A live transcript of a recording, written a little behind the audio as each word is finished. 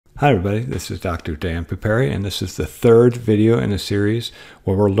Hi everybody, this is Dr. Dan Piperi, and this is the third video in a series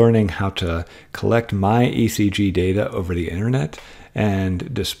where we're learning how to collect my ECG data over the internet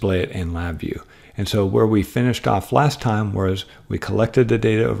and display it in LabVIEW. And so where we finished off last time was we collected the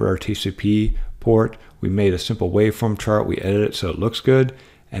data over our TCP port, we made a simple waveform chart, we edited it so it looks good,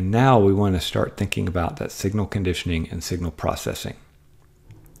 and now we want to start thinking about that signal conditioning and signal processing.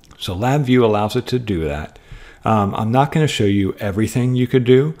 So LabVIEW allows it to do that. I'm not going to show you everything you could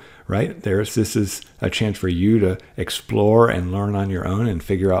do, right? This is a chance for you to explore and learn on your own and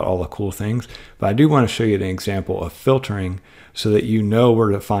figure out all the cool things. But I do want to show you an example of filtering so that you know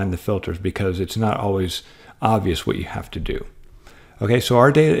where to find the filters, because it's not always obvious what you have to do. Okay, so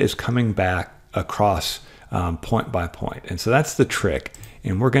our data is coming back across point by point. And so that's the trick.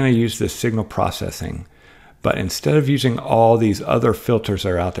 And we're going to use this signal processing. But instead of using all these other filters that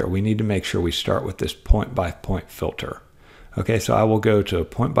are out there, we need to make sure we start with this point-by-point filter. Okay, so I will go to a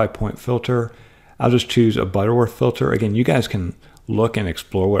point-by-point filter. I'll just choose a Butterworth filter. Again, you guys can look and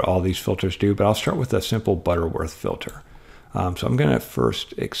explore what all these filters do, but I'll start with a simple Butterworth filter. So I'm going to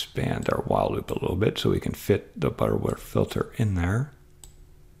first expand our while loop a little bit so we can fit the Butterworth filter in there.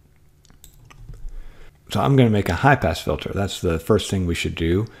 So I'm going to make a high-pass filter. That's the first thing we should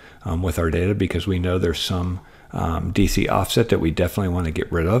do with our data, because we know there's some DC offset that we definitely want to get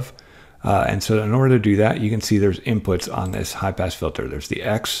rid of. And so in order to do that, you can see there's inputs on this high-pass filter. There's the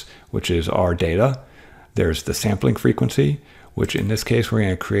X, which is our data. There's the sampling frequency, which in this case, we're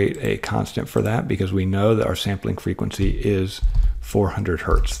going to create a constant for that because we know that our sampling frequency is 400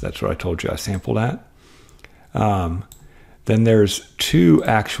 Hertz. That's what I told you I sampled at. Then there's two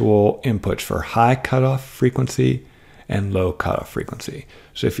actual inputs for high cutoff frequency and low cutoff frequency.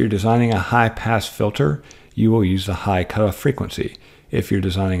 So if you're designing a high pass filter, you will use the high cutoff frequency. If you're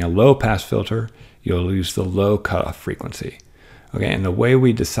designing a low pass filter, you'll use the low cutoff frequency. Okay, and the way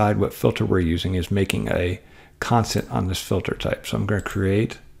we decide what filter we're using is making a constant on this filter type. So I'm going to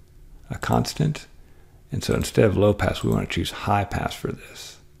create a constant. And so instead of low pass, we want to choose high pass for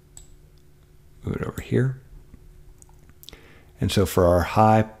this. Move it over here. And so for our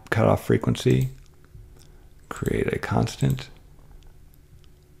high cutoff frequency, create a constant.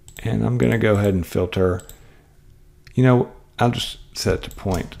 And I'm going to go ahead and filter, I'll just set it to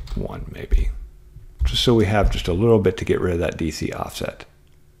 0.1 maybe, just so we have just a little bit to get rid of that DC offset.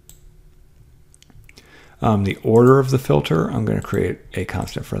 The order of the filter, I'm going to create a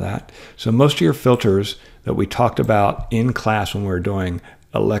constant for that. So most of your filters that we talked about in class when we were doing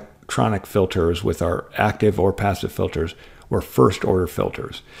electronic filters with our active or passive filters were first order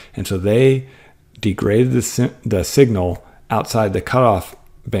filters. And so they degraded the signal outside the cutoff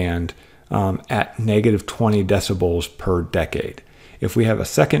band at negative 20 decibels per decade. If we have a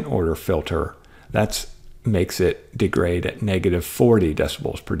second order filter, that makes it degrade at negative 40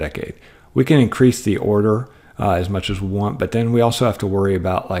 decibels per decade. We can increase the order as much as we want, but then we also have to worry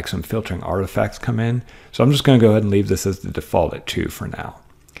about like some filtering artifacts come in. So I'm just going to go ahead and leave this as the default at 2 for now.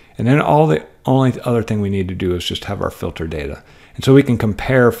 And then the only other thing we need to do is just have our filter data. And so we can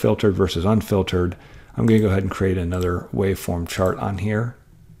compare filtered versus unfiltered. I'm going to go ahead and create another waveform chart on here.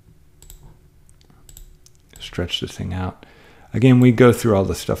 Stretch this thing out. Again, we go through all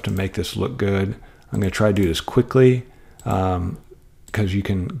the stuff to make this look good. I'm going to try to do this quickly because you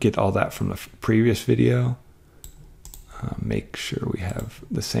can get all that from the previous video. Make sure we have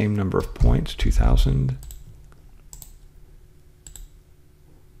the same number of points, 2000.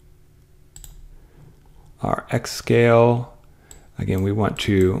 Our X scale, again, we want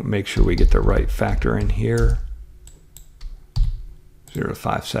to make sure we get the right factor in here. 0 to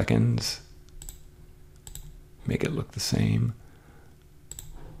 5 seconds. Make it look the same.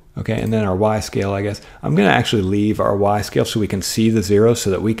 Okay, and then our Y scale, I guess. I'm going to actually leave our Y scale so we can see the zero so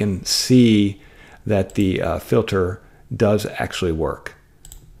that we can see that the filter does actually work.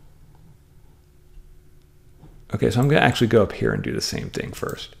 Okay, so I'm going to actually go up here and do the same thing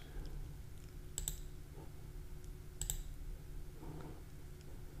first.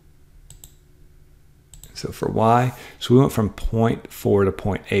 So for Y, so we went from 0.4 to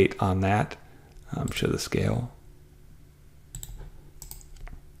 0.8 on that. Show the scale.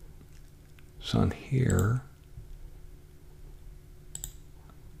 So on here,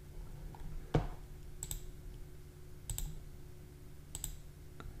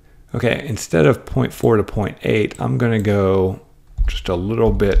 okay, instead of 0.4 to 0.8, I'm going to go just a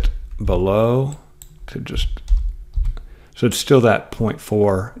little bit below to just, so it's still that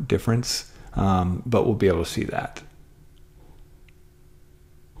 0.4 difference, but we'll be able to see that.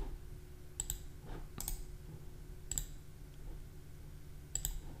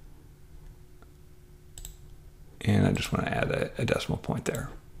 And I just want to add a decimal point there.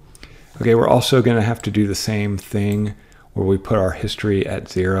 Okay, we're also going to have to do the same thing where we put our history at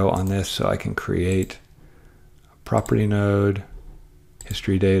 0 on this. So I can create a property node,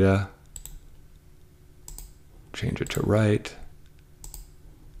 history data, change it to right,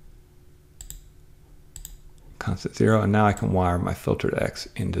 constant 0, and now I can wire my filtered X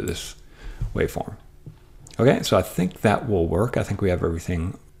into this waveform. Okay, so I think that will work. I think we have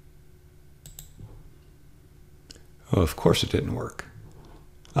everything. Oh, of course it didn't work.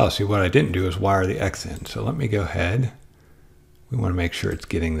 Oh, see, what I didn't do is wire the X in. So let me go ahead. We want to make sure it's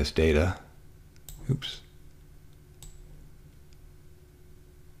getting this data. Oops.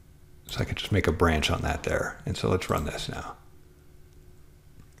 So I can just make a branch on that there. And so let's run this now.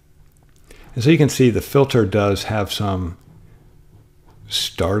 And so you can see the filter does have some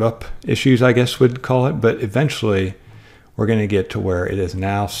startup issues, I guess we'd call it, but eventually we're going to get to where it is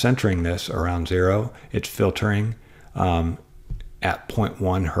now centering this around 0. It's filtering at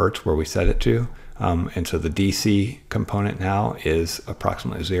 0.1 hertz where we set it to. And so the DC component now is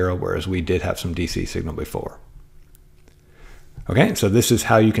approximately 0, whereas we did have some DC signal before. Okay, so this is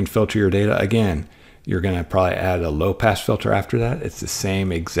how you can filter your data. Again, you're going to probably add a low pass filter after that. It's the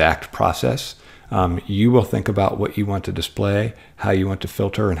same exact process. You will think about what you want to display, how you want to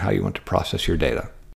filter, and how you want to process your data.